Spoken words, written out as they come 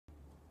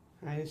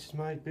Hi, this is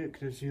my book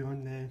review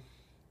on the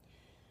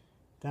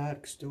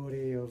dark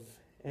story of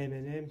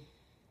EMINEM,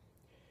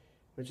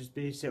 which is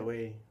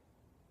basically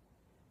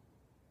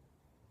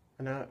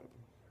an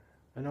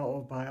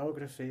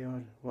autobiography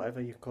or whatever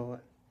you call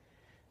it.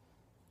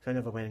 I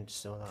never went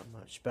into all that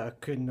much, but I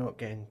could not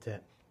get into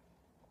it.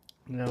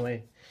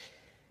 Really,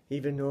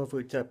 even though I've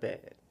looked up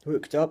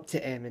to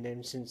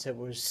EMINEM since I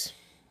was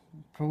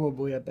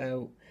probably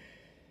about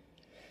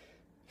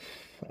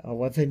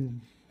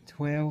 11,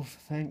 12,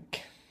 I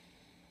think.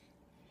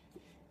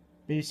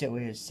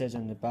 Basically, it says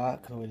on the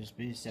back though, it's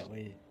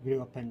basically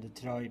grew up in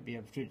Detroit, be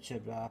a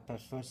future rapper,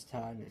 first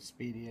hand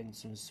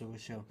experience on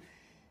social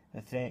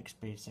effects,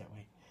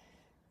 basically.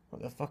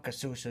 What the fuck are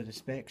social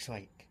effects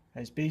like?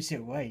 It's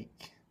basically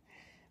like,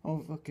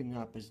 all fucking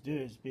rappers do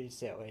is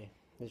basically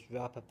just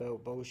rap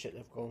about bullshit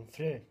they've gone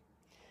through.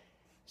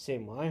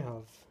 Same what I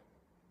have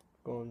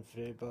gone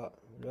through, but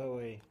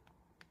really,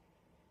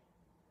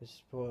 this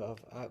is what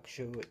I've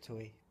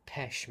actually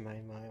pish my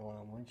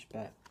language,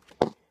 but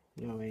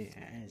really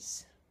it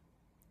is.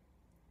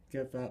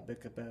 Give that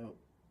book about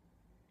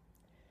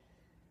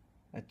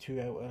a 2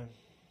 out of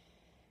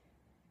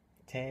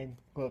 10.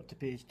 Go up to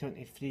page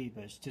 23,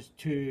 but it's just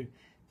too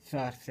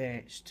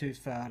far-fetched, too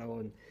far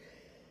on.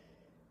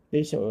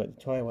 Basically like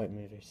the Twilight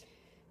movies.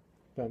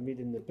 But I'm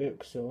reading the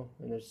book, so,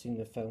 and I've seen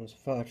the films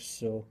first,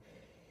 so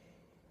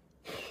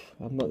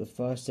I'm not the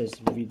fastest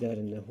reader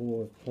in the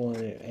whole of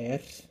planet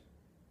Earth.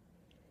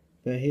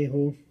 But hey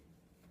ho.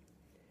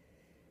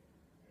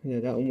 Yeah,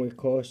 that only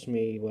cost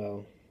me,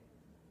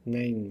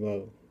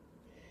 only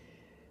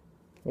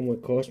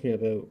cost me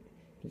about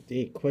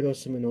 £8 or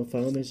something off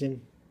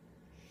Amazon.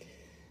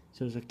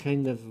 So it's a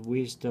kind of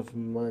waste of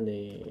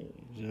money,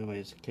 really,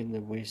 it's a kind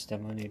of waste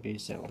of money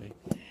basically.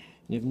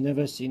 You've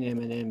never seen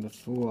EMINEM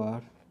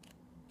before.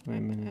 Wait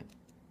a minute.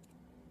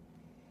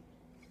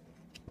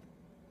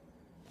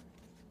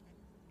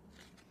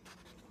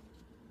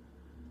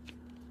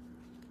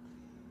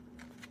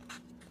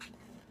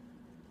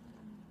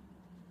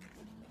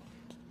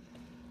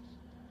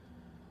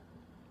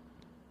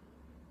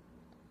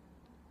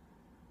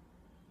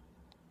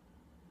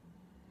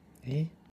 Eh?